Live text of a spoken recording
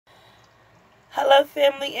Hello,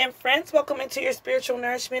 family and friends. Welcome into your spiritual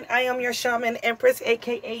nourishment. I am your shaman empress,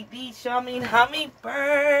 aka the Shaman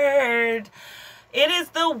Hummingbird. It is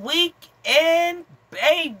the weekend,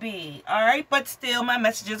 baby. All right, but still, my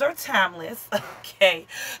messages are timeless. Okay,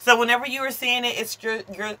 so whenever you are seeing it,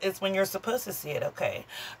 it's when you're supposed to see it. Okay,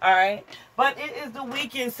 all right. But it is the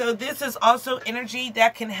weekend, so this is also energy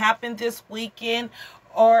that can happen this weekend,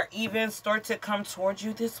 or even start to come towards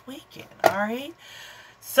you this weekend. All right.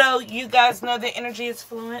 So you guys know the energy is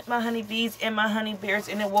fluent, my honeybees and my honey bears,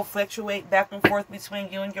 and it will fluctuate back and forth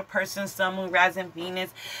between you and your person, sun, moon, rising,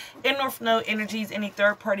 Venus, and north node energies, any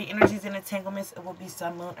third party energies and entanglements. It will be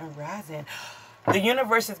sun, moon, and rising. The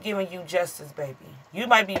universe is giving you justice, baby. You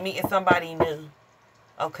might be meeting somebody new,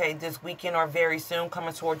 okay, this weekend or very soon,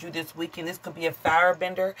 coming towards you this weekend. This could be a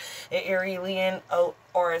firebender, an Arian,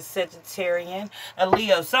 or a Sagittarian, a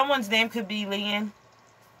Leo. Someone's name could be Leon.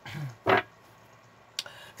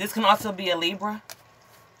 This can also be a Libra.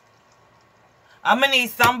 I'm going to need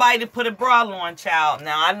somebody to put a bra on, child.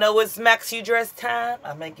 Now, I know it's maxi dress time.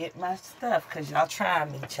 I'm going to get my stuff because y'all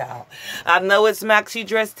trying me, child. I know it's maxi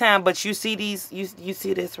dress time, but you see these, you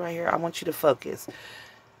see this right here? I want you to focus.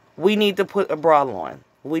 We need to put a bra on.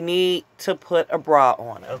 We need to put a bra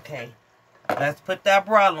on, okay? Let's put that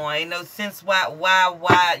bra on. Ain't no sense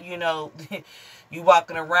why, you know, you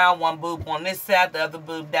walking around one boob on this side, the other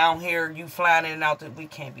boob down here, you flying in and out. We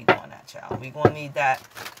can't be doing that, child. We're going to need that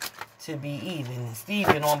to be even and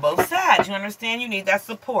Steven on both sides. You understand? You need that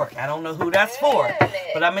support. I don't know who that's for,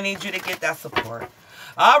 but I'm going to need you to get that support.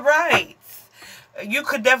 All right. You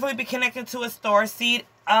could definitely be connected to a star seed.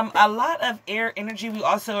 A lot of air energy. We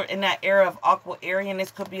also are in that era of Aquarian.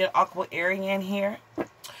 This could be an Aquarian here.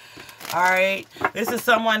 All right, this is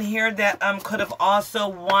someone here that could have also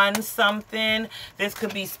won something. This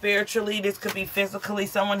could be spiritually, this could be physically.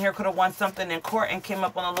 Someone here could have won something in court and came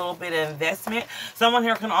up on a little bit of investment. Someone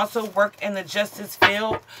here can also work in the justice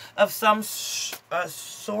field of some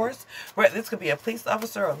source. This could be a police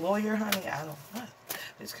officer, a lawyer, honey. I don't know.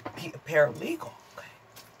 This could be a paralegal. Okay,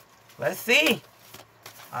 let's see.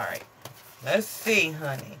 All right, let's see,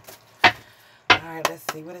 honey. All right, let's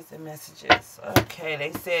see. What is the messages? Okay,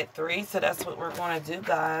 they said 3, so that's what we're going to do,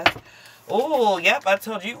 guys. Oh, yep, I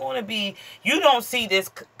told you, you're going to be, you don't see this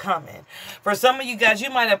coming. For some of you guys, you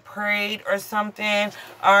might have prayed or something.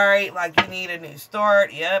 All right, like you need a new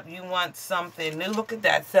start. Yep, you want something new. Look at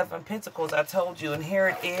that, 7 Pentacles, I told you, and here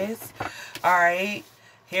it is. All right,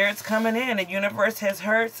 here it's coming in. The universe has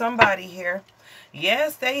heard somebody here.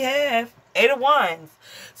 Yes, they have. 8 of Wands.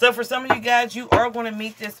 So for some of you guys, you are going to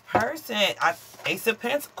meet this person. Ace of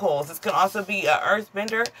Pentacles. This can also be an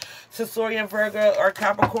Earthbender, Cancerian, Virgo, or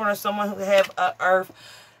Capricorn, or someone who have an Earth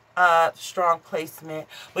strong placement.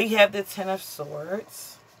 We have the 10 of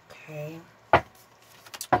Swords. Okay.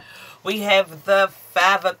 We have the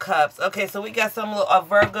 5 of Cups. Okay, so we got some little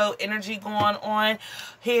Virgo energy going on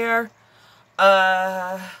here.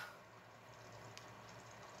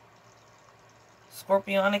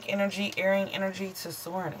 Scorpionic energy, Arian energy, to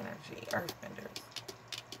Soaring energy, Earthbenders.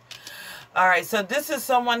 All right, so this is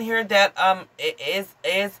someone here that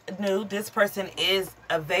is new. This person is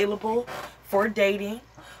available for dating.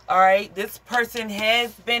 All right, this person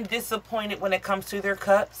has been disappointed when it comes to their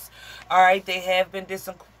cups. All right, they have been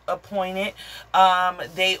disappointed.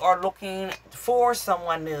 They are looking for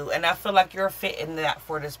someone new, and I feel like you're fitting that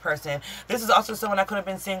for this person. This is also someone that could have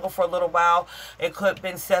been single for a little while. It could have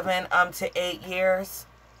been 7 to 8 years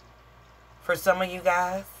for some of you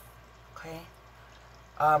guys. Okay,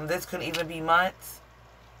 this could even be months.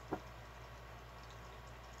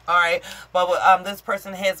 All right, but this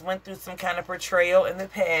person has went through some kind of betrayal in the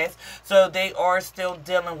past, so they are still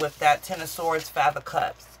dealing with that 10 of Swords, 5 of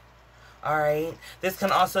Cups. All right, this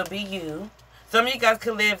can also be you. Some of you guys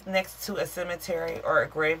could live next to a cemetery or a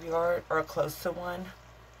graveyard or close to one.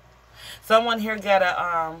 Someone here got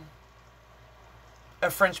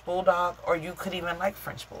a French bulldog, or you could even like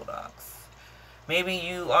French bulldogs. Maybe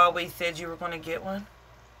you always said you were going to get one.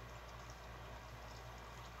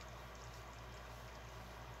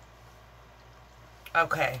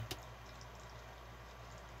 Okay.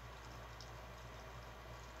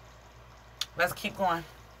 Let's keep going.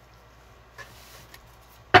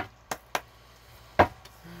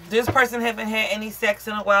 This person haven't had any sex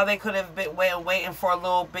in a while. They could have been waiting for a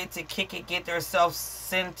little bit to kick it, get themselves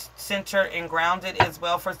centered and grounded as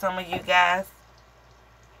well for some of you guys.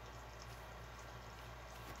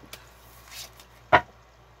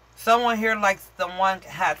 Someone here likes the one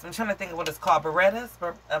hats. I'm trying to think of what it's called. Berettas?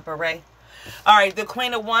 A beret. All right, the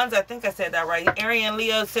Queen of Wands, I think I said that right. Arian,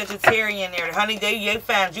 Leo, Sagittarian there. Honey, they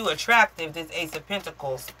found you attractive, this Ace of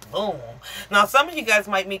Pentacles. Boom. Now, some of you guys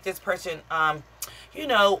might meet this person, you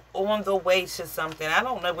know, on the way to something. I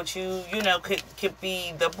don't know what you know, could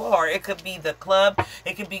be the bar. It could be the club.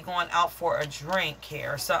 It could be going out for a drink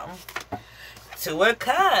here or something. To a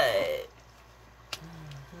cut.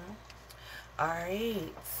 All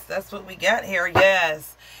right. That's what we got here.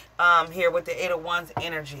 Yes. Here with the Eight of Wands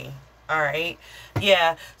energy. All right.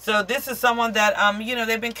 Yeah. So this is someone that, you know,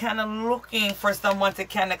 they've been kind of looking for someone to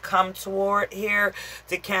kind of come toward here,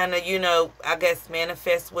 to kind of, you know, I guess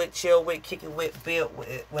manifest with, chill with, kick it with, build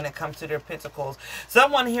with when it comes to their pentacles.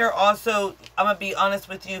 Someone here also, I'm going to be honest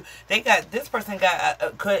with you, this person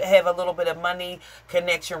could have a little bit of money,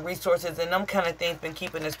 connection, resources, and them kind of things been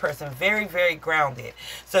keeping this person very, very grounded.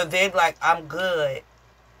 So they're like, I'm good.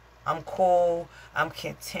 I'm cool. I'm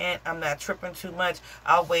content. I'm not tripping too much.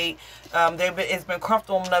 I'll wait. It's been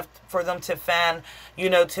comfortable enough for them to find,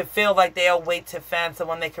 you know, to feel like they'll wait to find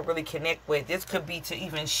someone they can really connect with. This could be to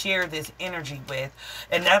even share this energy with.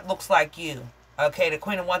 And that looks like you. Okay, the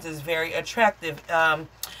Queen of Wands is very attractive.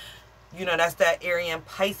 You know, that's that Arian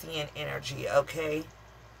Piscean energy. Okay.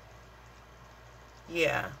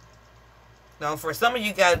 Yeah. Now, for some of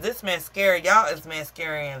you guys, this mascara, y'all is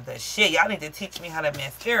mascaraing the shit. Y'all need to teach me how to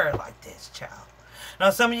mascara like this, child.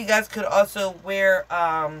 Now, some of you guys could also wear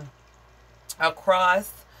a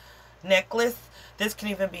cross necklace. This can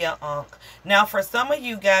even be an ankh. Now, for some of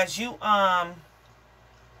you guys, you like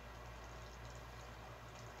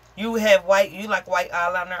white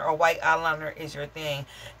eyeliner, or white eyeliner is your thing.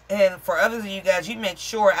 And for others of you guys, you make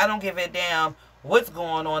sure, I don't give a damn what's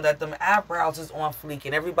going on, that them eyebrows is on fleek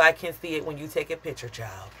and everybody can see it when you take a picture,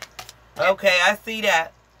 child. Okay, I see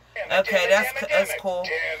that. Okay, that's cool.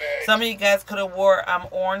 Some of you guys could have wore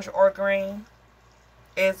orange or green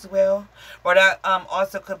as well, or that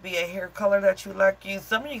also could be a hair color that you like.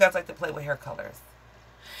 Some of you guys like to play with hair colors,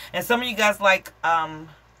 and some of you guys like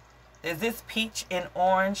is this peach and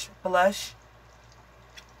orange blush,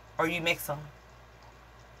 or you mix them?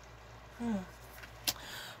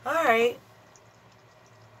 All right.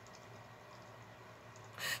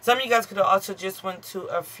 Some of you guys could have also just went to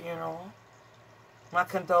a funeral. My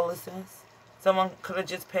condolences. Someone could have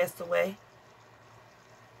just passed away.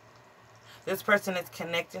 This person is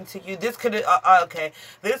connecting to you. This could have, okay.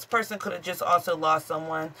 This person could have just also lost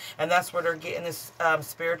someone, and that's where they're getting this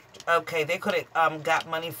spirit. Okay, they could have got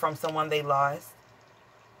money from someone they lost.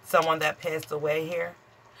 Someone that passed away here.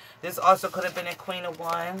 This also could have been a Queen of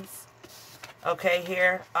Wands. Okay,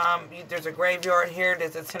 here, there's a graveyard here.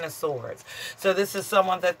 There's a Ten of Swords. So this is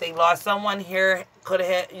someone that they lost. Someone here could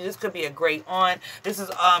have, this could be a great aunt. This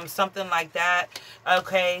is something like that.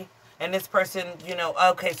 Okay, and this person, you know,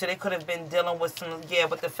 okay, so they could have been dealing with some, yeah,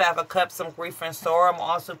 with the Five of Cups, some grief and sorrow. I'm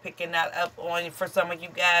also picking that up on for some of you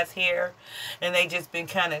guys here, and they just been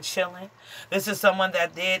kind of chilling. This is someone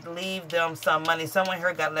that did leave them some money. Someone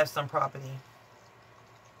here got left some property.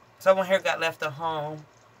 Someone here got left a home.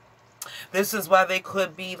 This is why they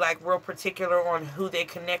could be like real particular on who they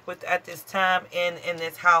connect with at this time in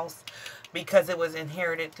this house, because it was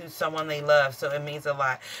inherited through someone they love. So it means a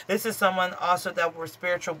lot. This is someone also that were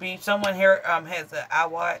spiritual beings. Someone here has an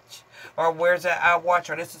iWatch, or wears an iWatch,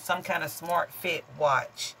 or this is some kind of smart fit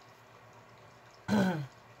watch.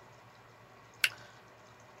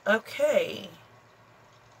 Okay.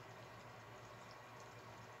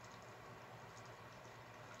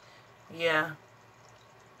 Yeah.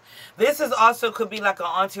 This is also could be like an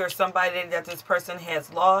auntie or somebody that this person has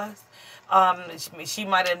lost. She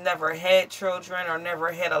might have never had children or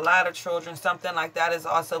never had a lot of children. Something like that is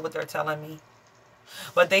also what they're telling me.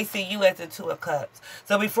 But they see you as the Two of Cups.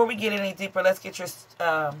 So before we get any deeper, let's get your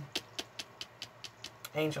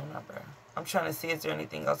angel number. I'm trying to see, is there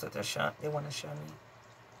anything else that they want to show me?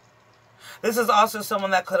 This is also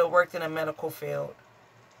someone that could have worked in a medical field.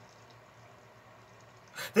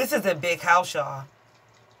 This is a big house, y'all.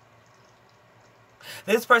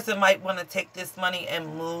 This person might want to take this money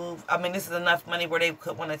and move. I mean, this is enough money where they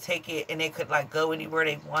could want to take it and they could like go anywhere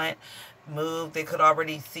they want, move. They could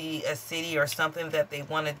already see a city or something that they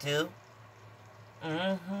want to do.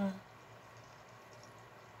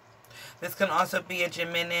 This can also be a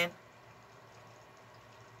Gemini.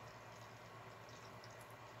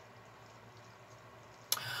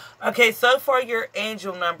 Okay, so far your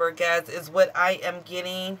angel number, guys, is what I am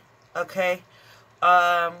getting. Okay.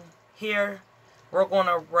 Here we're going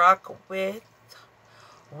to rock with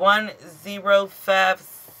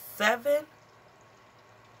 1057.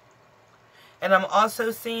 And I'm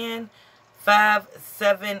also seeing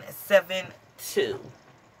 5772.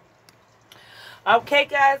 Okay,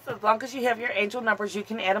 guys, as long as you have your angel numbers, you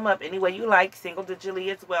can add them up any way you like, single digitally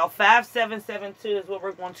as well. 5772 is what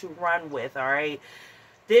we're going to run with, all right?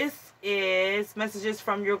 This is messages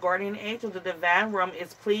from your guardian angel. The divine realm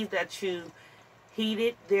is pleased that you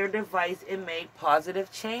heeded their advice and made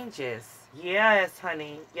positive changes. Yes,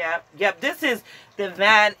 honey. Yep. Yep. This is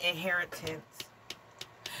divine inheritance.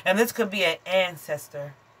 And this could be an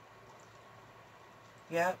ancestor.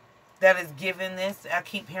 Yep. That is giving this. I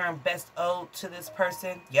keep hearing best owed to this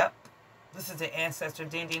person. Yep. This is an ancestor.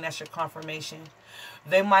 Ding ding. That's your confirmation.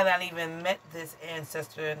 They might not even met this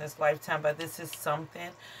ancestor in this lifetime, but this is something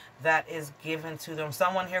that is given to them.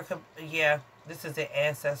 Someone here could, yeah, this is an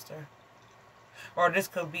ancestor. Or this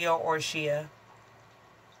could be a Orshia.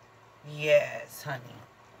 Yes, honey.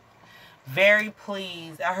 Very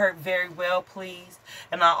pleased. I heard very well pleased.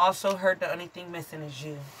 And I also heard the only thing missing is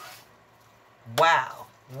you. Wow.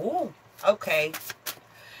 Woo. Okay.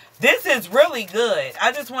 This is really good.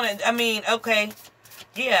 I just want to, I mean, okay.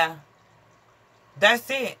 Yeah. That's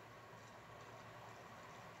it.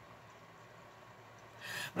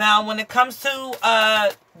 Now, when it comes to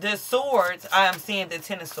the swords, I am seeing the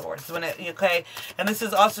Ten of Swords. Okay, and this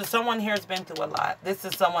is also someone here has been through a lot. This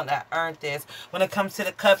is someone that earned this. When it comes to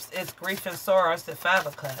the cups, it's grief and sorrow. It's the Five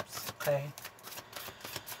of Cups. Okay.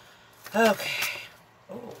 Okay.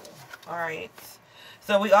 Ooh. All right.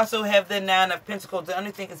 So we also have the Nine of Pentacles. The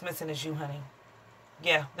only thing that's missing is you, honey.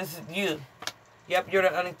 Yeah, this is you. Yep, you're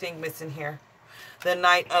the only thing missing here. The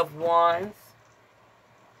Knight of Wands.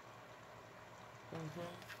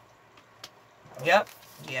 Yep.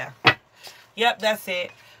 Yeah. Yep, that's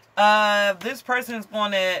it. This person is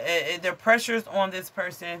going to, the pressure's on this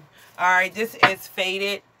person. All right, this is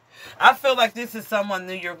fated. I feel like this is someone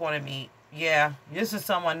new you're going to meet. Yeah, this is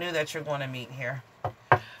someone new that you're going to meet here. All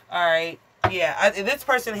right. Yeah, this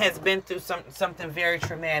person has been through something very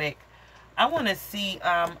traumatic. I want to see,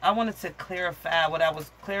 I wanted to clarify what I was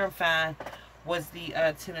clarifying was the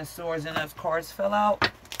Ten of Swords, and those cards fell out.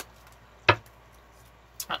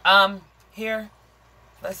 Here,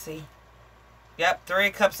 let's see. Yep, Three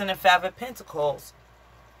of Cups and the Five of Pentacles.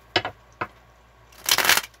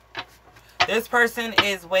 This person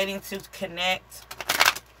is waiting to connect.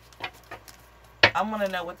 I want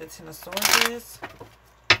to know what the Ten of Swords is.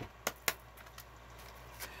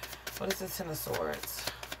 What is the Ten of Swords?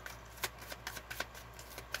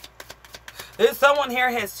 There's someone here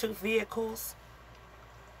has two vehicles.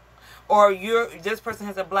 Or this person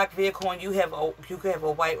has a black vehicle and you could have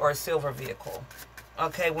a white or a silver vehicle.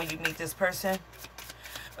 Okay, when you meet this person.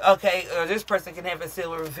 Okay, or this person can have a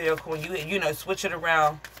silver vehicle and you know, switch it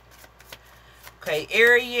around. Okay,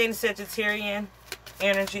 Arian, Sagittarian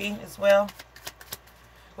energy as well.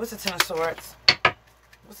 What's the Ten of Swords?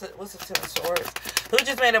 What's the Ten of Swords? Who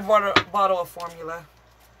just made a bottle of formula?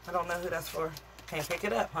 I don't know who that's for. Can't pick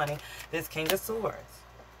it up, honey. This King of Swords.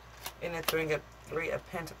 And the Three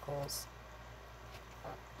of Pentacles.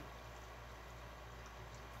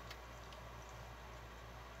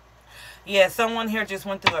 Yeah, someone here just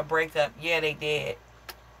went through a breakup. Yeah, they did.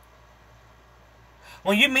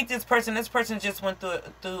 When you meet this person just went through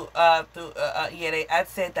yeah, I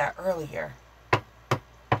said that earlier.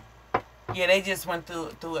 Yeah, they just went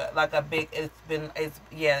through like a big,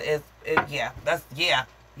 yeah,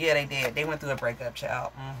 they did. They went through a breakup,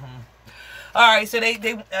 child. All right, so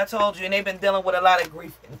I told you, and they've been dealing with a lot of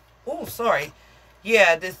grief. Oh, sorry.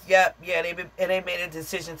 Yeah, they made a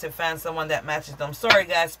decision to find someone that matches them. Sorry,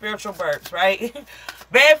 guys, spiritual burps, right?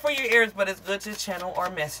 Bad for your ears, but it's good to channel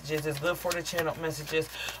our messages. It's good for the channel messages.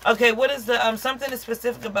 Okay, what is the something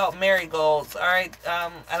specific about marigolds? All right,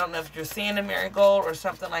 I don't know if you're seeing a marigold or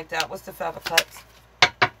something like that. What's the Five of Cups?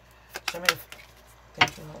 Show me.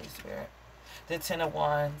 Thank you, Holy Spirit. The Ten of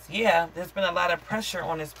Wands. Yeah, there's been a lot of pressure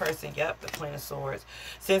on this person. Yep, the Queen of Swords.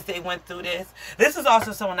 Since they went through this. This is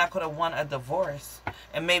also someone that could have won a divorce.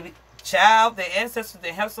 And maybe, child, their ancestors,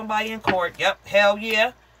 they helped somebody in court. Yep, hell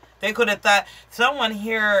yeah. They could have thought, someone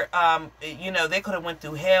here, you know, they could have went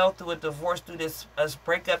through hell, through a divorce, through this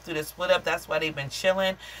breakup, through this split up. That's why they've been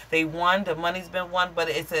chilling. They won. The money's been won, but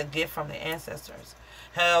it's a gift from the ancestors.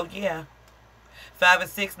 Hell yeah. 5 of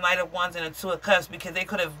 6, Knight of Wands, and a 2 of Cups, because they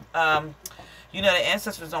could have... you know, the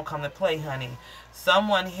ancestors don't come to play, honey.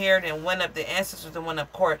 Someone here then went up, the ancestors then went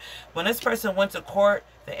up court. When this person went to court,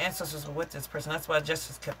 the ancestors were with this person. That's why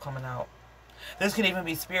justice kept coming out. This could even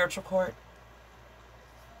be spiritual court.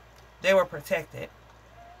 They were protected.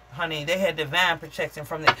 Honey, they had divine protection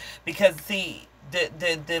from the... Because, see,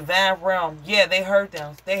 the divine realm, yeah, they heard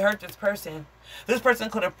them. They heard this person. This person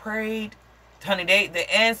could have prayed. Honey,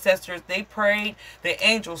 the ancestors, they prayed. The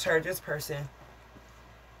angels heard this person.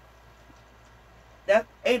 That's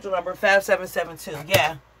angel number 5772.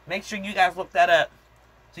 Yeah. Make sure you guys look that up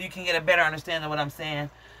so you can get a better understanding of what I'm saying.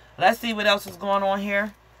 Let's see what else is going on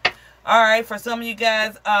here. All right, for some of you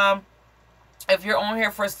guys, if you're on here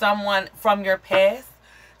for someone from your past,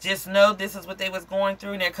 just know this is what they was going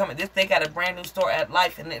through. And they're coming. They got a brand new start at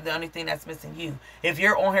life, and the only thing that's missing you. If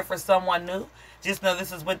you're on here for someone new, just know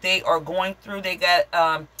this is what they are going through. They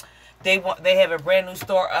got they have a brand new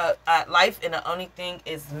start at life, and the only thing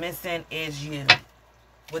is missing is you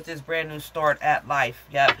with this brand new start at life.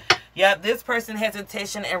 Yep, this person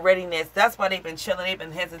hesitation and readiness. That's why they've been chilling. They've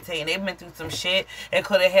been hesitating. They've been through some shit. It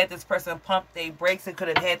could have had this person pump their brakes. It could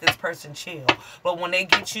have had this person chill. But when they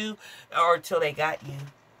get you, or till they got you,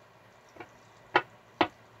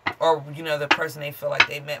 or, you know, the person they feel like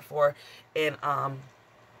they meant for, and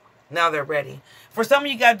now they're ready. For some of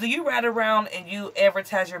you guys, do you ride around and you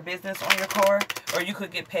advertise your business on your car? Or you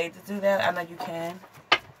could get paid to do that? I know you can.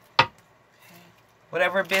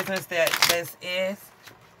 Whatever business that this is.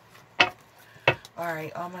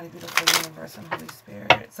 Alright, Almighty, beautiful universe, and Holy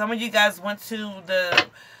Spirit. Some of you guys went to the...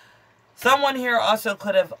 Someone here also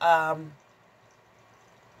could have... I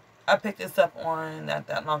picked this up on not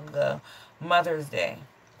that long ago. Mother's Day.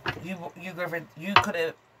 You could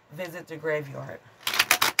have visited the graveyard.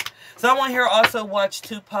 Someone here also watched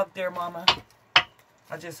Tupac, Dear Mama.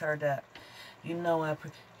 I just heard that. You know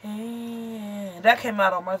hey, that came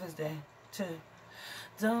out on Mother's Day, too.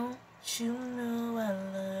 Don't you know I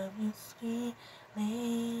love you, sweet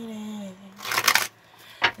lady?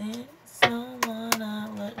 There's someone I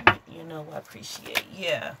love you know I appreciate.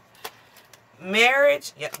 Yeah.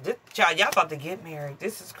 Marriage. Yep. Y'all about to get married.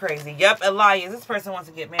 This is crazy. Yep, Elias. This person wants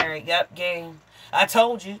to get married. Yep, game. I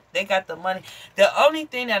told you. They got the money. The only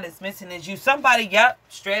thing that is missing is you. Somebody, yep,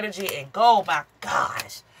 strategy and goal. My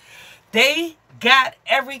gosh. They got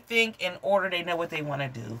everything in order. They know what they want to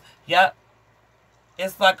do. Yep.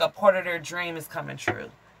 It's like a part of their dream is coming true.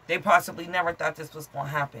 They possibly never thought this was going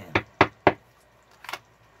to happen.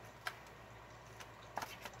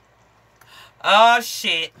 Oh,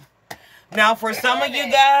 shit. Now, for some of you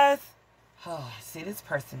guys... Oh, see this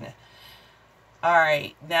person.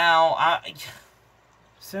 Alright, now, as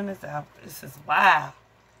soon as this is... Wow.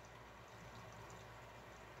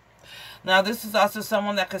 Now, this is also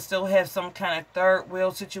someone that could still have some kind of third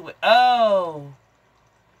wheel situation. Oh.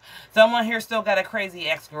 Someone here still got a crazy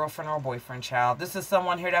ex-girlfriend or boyfriend, child. This is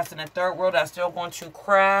someone here that's in the third world that's still going to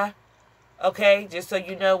cry. Okay? Just so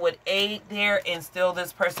you know, with aid there and still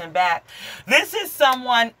this person back. This is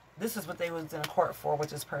someone... This is what they was in court for with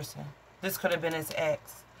this person. This could have been his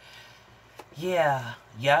ex. Yeah.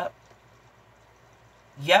 Yep.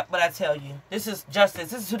 Yep, but I tell you. This is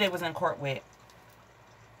justice. This is who they was in court with.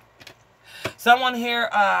 Someone here,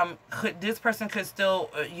 this person could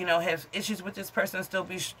still, you know, have issues with this person, still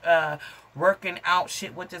be working out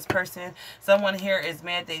shit with this person. Someone here is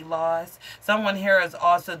mad they lost. Someone here is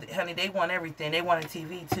also, honey, they want everything. They wanted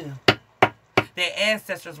TV too. Their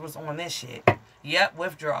ancestors was on this shit. Yep,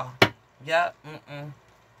 withdrawal. Yep,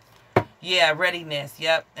 yeah, readiness.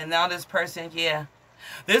 Yep, and now this person, yeah.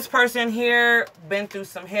 This person here been through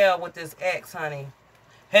some hell with this ex, honey.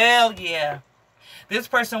 Hell yeah. This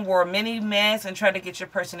person wore many masks and tried to get your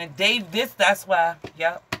person to date. That's why,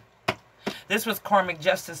 yep. This was karmic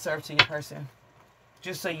justice served to your person.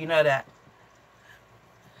 Just so you know that.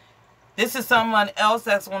 This is someone else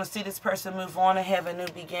that's going to see this person move on and have a new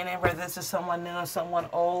beginning. Whether this is someone new or someone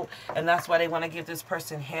old. And that's why they want to give this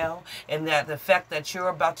person hell. And that the fact that you're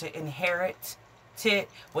about to inherit it,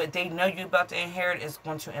 what they know you're about to inherit, is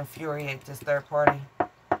going to infuriate this third party.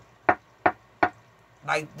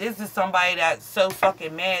 Like, this is somebody that's so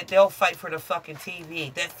fucking mad, they'll fight for the fucking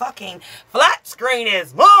TV. That fucking flat screen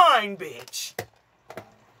is mine, bitch.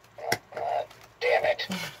 Damn it.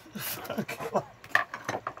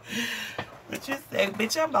 But you say,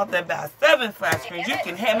 bitch, I'm about to buy 7 flat screens. You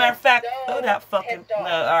can have, matter of fact, throw that fucking, no,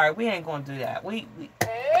 alright, we ain't gonna do that. We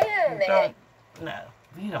don't, no,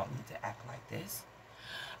 we don't need to act like this.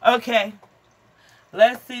 Okay,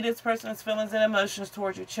 let's see this person's feelings and emotions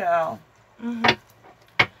towards your child.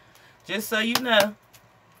 Just so you know,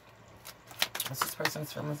 what's this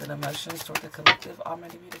person's feelings and emotions toward the collective,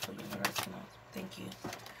 almighty, beautiful universe? Thank you.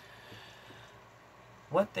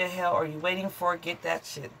 What the hell are you waiting for? Get that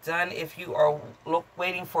shit done. If you are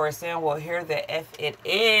waiting for a sound, well, here the F it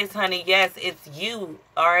is, honey. Yes, it's you.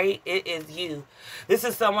 All right, it is you. This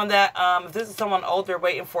is someone that, if this is someone older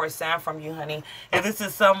waiting for a sound from you, honey. If this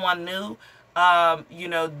is someone new, You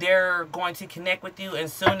know, they're going to connect with you. And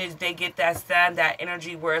as soon as they get that sign, that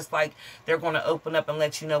energy where it's like they're going to open up and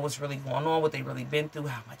let you know what's really going on, what they really been through,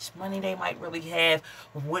 how much money they might really have,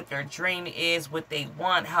 what their dream is, what they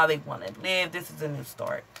want, how they want to live. This is a new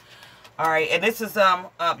start. All right, and this is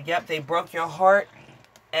yep, they broke your heart.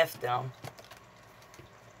 F them.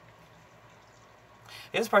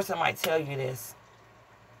 This person might tell you this.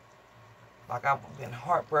 Like, I've been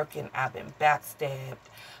heartbroken, I've been backstabbed,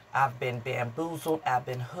 I've been bamboozled, I've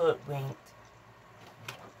been hoodwinked.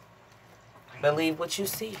 Believe what you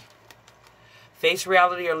see. Face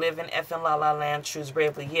reality or live in effing la la land, choose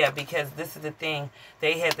bravely. Yeah, because this is the thing.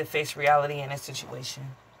 They had to face reality in a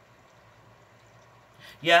situation.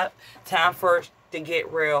 Yep. Time for it to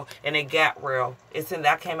get real, and it got real. It's in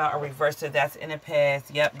that came out in reverse, so that's in the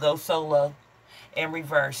past. Yep. Go solo. In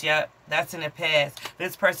reverse. Yep. That's in the past.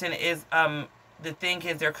 This person is the thing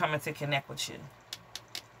is they're coming to connect with you.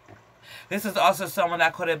 This is also someone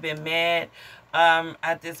that could have been mad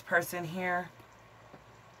at this person here.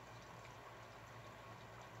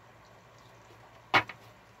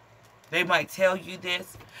 They might tell you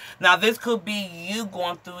this. Now, this could be you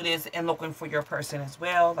going through this and looking for your person as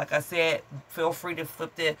well. Like I said, feel free to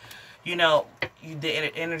flip the, you know,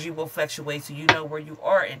 the energy will fluctuate so you know where you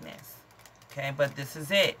are in this. Okay, but this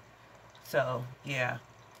is it. So, yeah.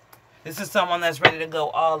 This is someone that's ready to go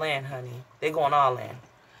all in, honey. They're going all in.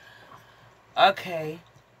 Okay.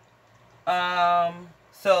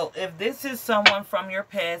 So, if this is someone from your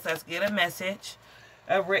past, let's get a message.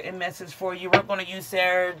 A written message for you. We're going to use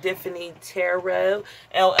Sarah Tiffany Tarot,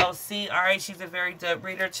 LLC. Alright, she's a very dope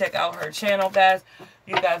reader. Check out her channel, guys.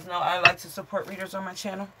 You guys know I like to support readers on my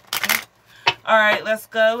channel. Okay. Alright, let's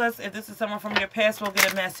go. If this is someone from your past, we'll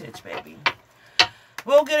get a message, baby.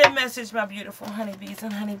 We'll get a message, my beautiful honeybees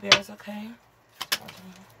and honeybears, okay?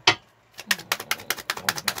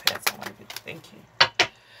 Thank you.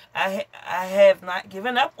 I have not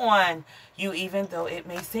given up on you, even though it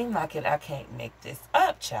may seem like it. I can't make this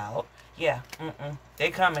up, child. Yeah,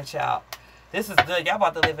 they coming, child. This is good. Y'all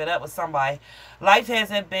about to live it up with somebody. Life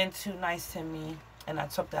hasn't been too nice to me, and I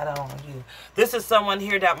took that out on you. This is someone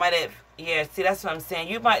here that might have, yeah, see, that's what I'm saying.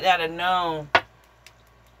 You might not have known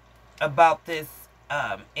about this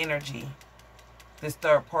energy, this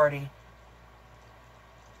third party.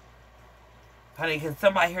 Honey, because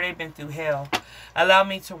somebody here, they've been through hell. Allow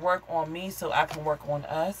me to work on me so I can work on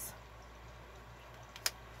us.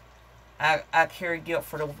 I carry guilt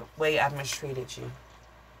for the way I mistreated you.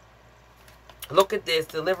 Look at this.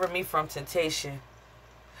 Deliver me from temptation.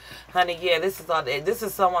 Honey, yeah, this is all. This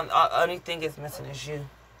is someone, only thing is missing is you.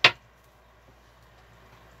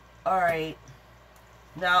 Alright.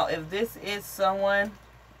 Now, if this is someone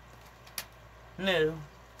new.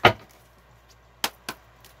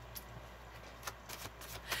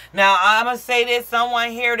 Now, I'm going to say this.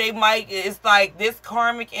 Someone here, they might, it's like this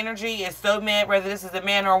karmic energy is so mad, whether this is a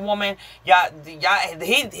man or a woman. They got it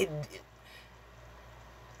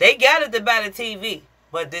to buy the TV.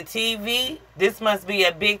 But the TV, this must be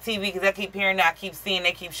a big TV because I keep hearing that. I keep seeing,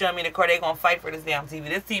 they keep showing me the car. They're going to fight for this damn TV.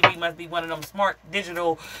 This TV must be one of them smart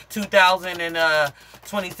digital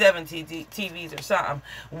 2027 TVs or something.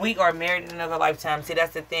 We are married in another lifetime. See,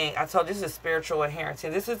 that's the thing. I told you this is spiritual inheritance.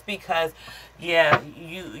 This is because, yeah,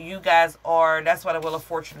 you guys are, that's why the Wheel of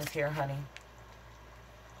Fortune is here, honey.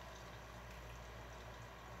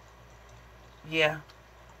 Yeah.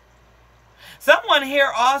 Someone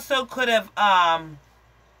here also could have,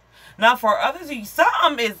 now, for others,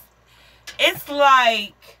 some is, it's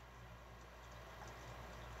like,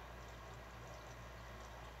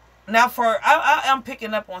 now for, I'm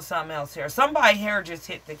picking up on something else here. Somebody here just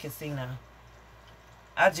hit the casino.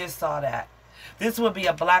 I just saw that. This would be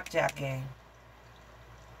a blackjack game.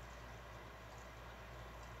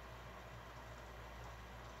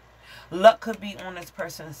 Luck could be on this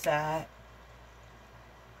person's side.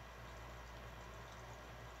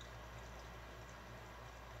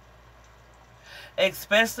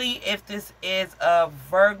 Especially if this is a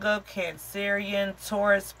Virgo, Cancerian,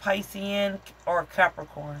 Taurus, Piscean, or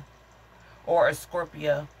Capricorn. Or a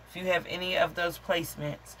Scorpio. If you have any of those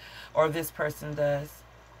placements. Or this person does.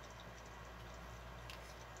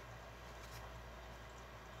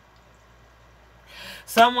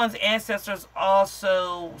 Someone's ancestors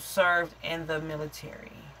also served in the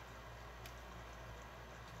military.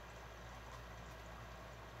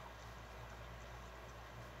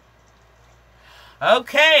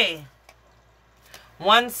 Okay.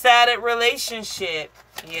 One-sided relationship.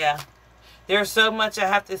 Yeah. There's so much I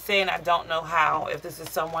have to say and I don't know how. If this is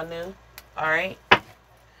someone new. Alright.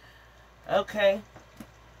 Okay.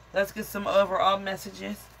 Let's get some overall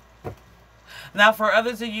messages. Now for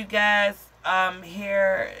others of you guys,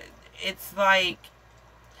 here, it's like,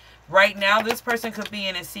 right now, this person could be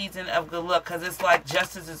in a season of good luck because it's like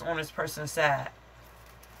justice is on this person's side.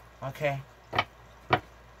 Okay.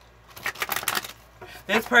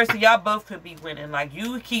 This person, y'all both could be winning. Like,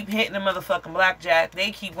 you keep hitting the motherfucking blackjack.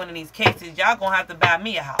 They keep winning these cases. Y'all gonna have to buy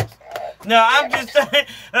me a house. No, I'm just saying,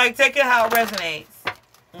 like, take it how it resonates.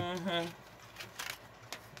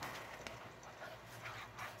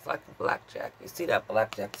 It's like a blackjack. You see that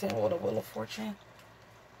blackjack 10 with a Wheel of Fortune?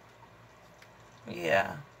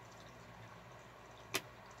 Yeah.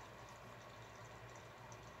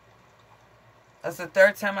 That's the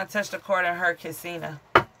third time I touched a card in her casino.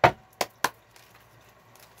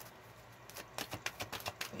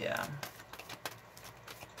 Yeah.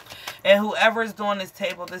 And whoever's doing this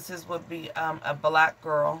table, would be a black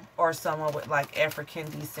girl or someone with like African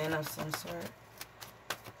descent of some sort.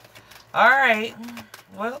 Alright.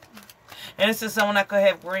 Well, and this is someone that could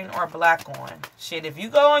have green or black on. Shit, if you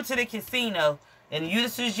go into the casino and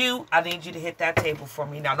this is you, I need you to hit that table for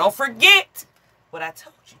me. Now, don't forget what I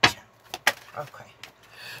told you, child. Okay.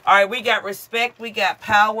 All right, we got respect, we got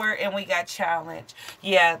power, and we got challenge.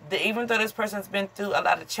 Yeah, even though this person's been through a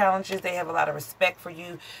lot of challenges, they have a lot of respect for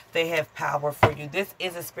you. They have power for you. This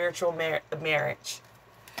is a spiritual marriage.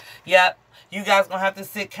 Yep. You guys going to have to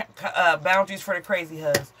set boundaries for the crazy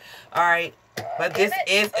husband. All right. But this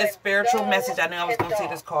is a spiritual message. I knew I was going to see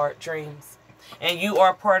this card, dreams. And you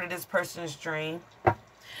are part of this person's dream.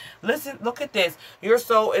 Listen, look at this. Your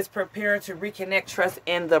soul is prepared to reconnect, trust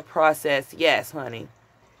in the process. Yes, honey.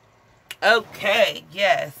 Okay,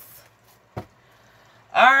 yes.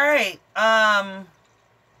 Alright,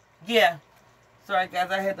 yeah. Sorry,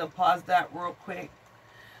 guys, I had to pause that real quick.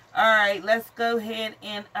 Alright, let's go ahead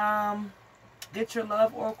and, get your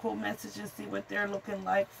love oracle messages, see what they're looking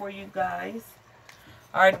like for you guys.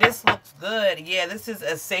 Alright, this looks good. Yeah, this is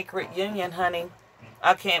a sacred union, honey.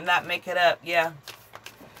 I can't not make it up, yeah.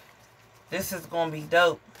 This is going to be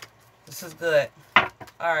dope. This is good.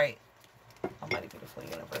 Alright. Almighty beautiful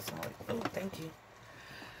universe. Oh, thank you.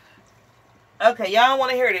 Okay, y'all don't want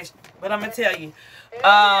to hear this, but I'm going to tell you.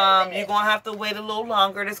 You're going to have to wait a little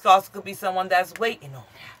longer. This also could be someone that's waiting on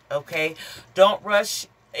that. Okay? Don't rush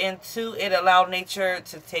into it. Allow nature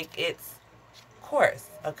to take its course.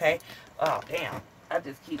 Okay? Oh, damn. I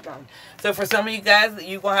just keep going. So for some of you guys,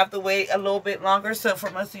 you're going to have to wait a little bit longer. So for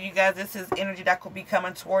most of you guys, this is energy that could be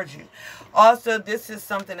coming towards you. Also, this is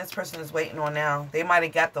something this person is waiting on now. They might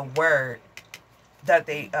have got the word that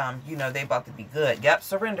they, you know, they about to be good. Yep,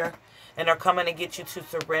 surrender. And they're coming to get you to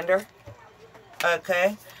surrender.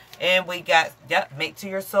 Okay? And we got, yep, mate to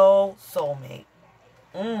your soul, soulmate.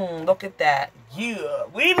 Look at that. Yeah,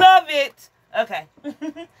 we love it. Okay.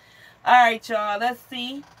 All right, y'all. Let's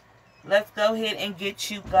see. Let's go ahead and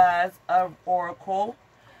get you guys an oracle.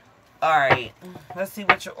 Alright. Let's see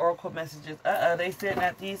what your oracle messages. They said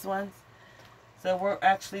not these ones. So we're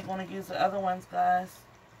actually going to use the other ones, guys.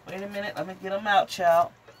 Wait a minute. Let me get them out, child.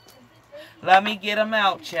 Let me get them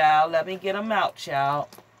out, child. Let me get them out, child.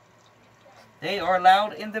 They are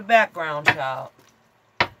loud in the background, child.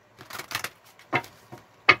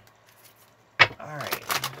 Alright.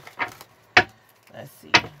 Let's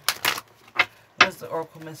see. What's the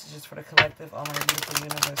oracle messages for the collective? All my beautiful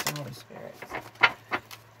universe and Holy Spirit.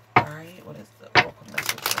 Alright, what is the oracle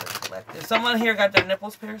message for the collective? Someone here got their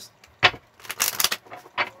nipples pierced?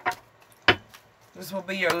 This will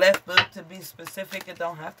be your left boob, to be specific. It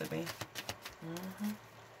don't have to be.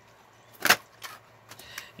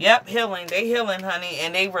 Yep, healing. They healing, honey.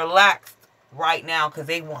 And they relaxed right now because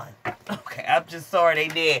they won. Okay, I'm just sorry they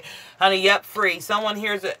did. Honey, yep, free. Someone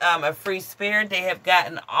here's a free spirit. They have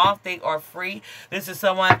gotten off. They are free. This is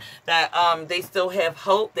someone that they still have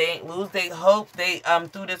hope. They ain't lose their hope. They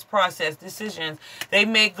through this process, decisions. They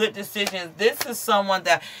made good decisions. This is someone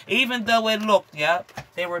that, even though it looked, yep,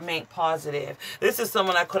 they remained positive. This is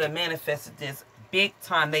someone that could have manifested this big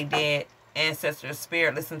time. They did. Ancestor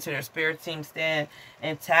spirit. Listen to their spirit team, stand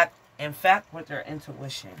intact, in fact, with their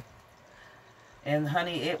intuition. And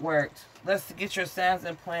honey, it worked. Let's get your sands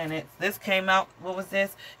and planets. This came out. What was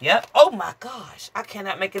this? Yep. Oh my gosh. I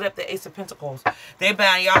cannot make it up. The Ace of Pentacles. They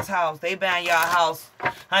buying y'all's house. They buying y'all house.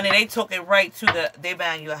 Honey, they took it right to the, they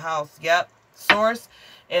buying you a house. Yep. Source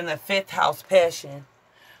in the 5th house, passion.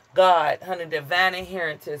 God, honey, divine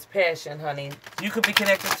inheritance, passion, honey. You could be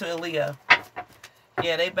connected to a Leo.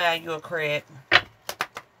 Yeah, they buying you a crib.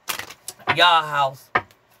 Y'all house.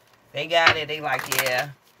 They got it. They like, yeah.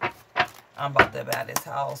 I'm about to buy this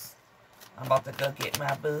house. I'm about to go get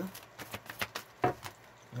my boo.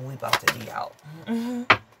 And we about to be out.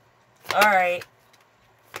 Alright.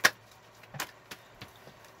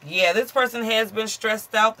 Yeah, this person has been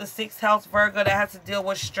stressed out. The 6th house Virgo, that has to deal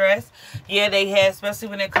with stress. Yeah, they had, especially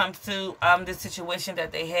when it comes to this situation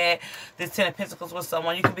that they had, this 10 of Pentacles with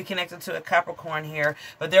someone. You could be connected to a Capricorn here,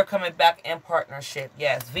 but they're coming back in partnership.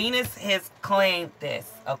 Yes, Venus has claimed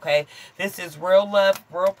this, okay? This is real love,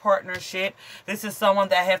 real partnership. This is someone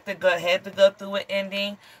that had to go through an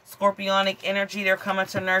ending. Scorpionic energy, they're coming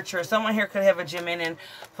to nurture. Someone here could have a Gemini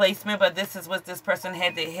placement, but this is what this person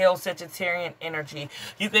had, the Hell Sagittarian energy.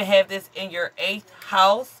 You can have this in your 8th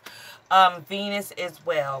house, Venus as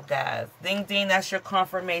well, guys. Ding, ding, that's your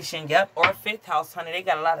confirmation. Yep, or 5th house, honey. They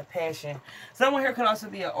got a lot of passion. Someone here could also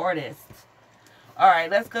be an artist. All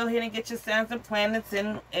right, let's go ahead and get your signs and planets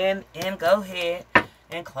in, and go ahead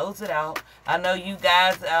and close it out. I know you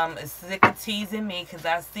guys is sick of teasing me because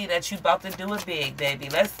I see that you about to do it big, baby.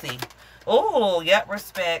 Let's see. Oh, yep,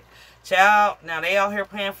 respect. Child, now they out here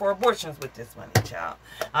paying for abortions with this money, child.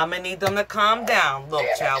 I'm going to need them to calm down. Look,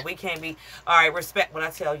 child, we can't be... All right, respect what I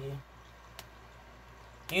tell you.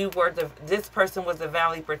 This person was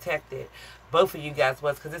divinely protected. Both of you guys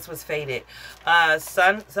was, because this was fated.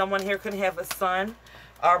 Son, someone here could have a son.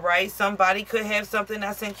 All right, somebody could have something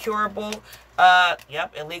that's incurable.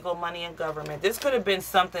 Yep, illegal money in government. This could have been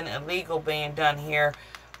something illegal being done here.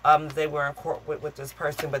 They were in court with this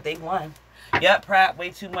person, but they won. Yep, pride, way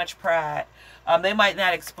too much pride. They might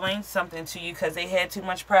not explain something to you because they had too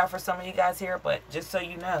much pride for some of you guys here, but just so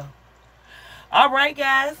you know. All right,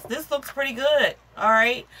 guys, this looks pretty good. All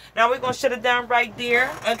right, now we're going to shut it down right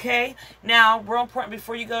there, okay? Now, real important,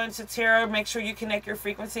 before you go into tarot, make sure you connect your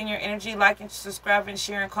frequency and your energy. Like and subscribe and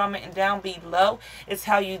share and comment and down below. It's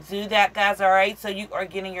how you do that, guys, all right? So you are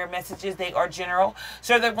getting your messages. They are general.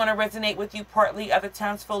 So they're going to resonate with you partly, other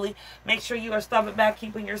times fully. Make sure you are stopping back,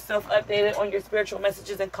 keeping yourself updated on your spiritual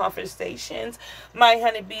messages and conversations. My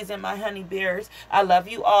honeybees and my honey bears, I love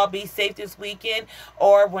you all. Be safe this weekend,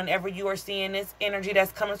 or whenever you are seeing this energy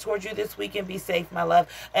that's coming towards you this weekend. Be safe, my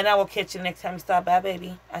love, and I will catch you next time you stop by,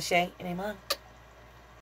 baby. Ashe and Amen.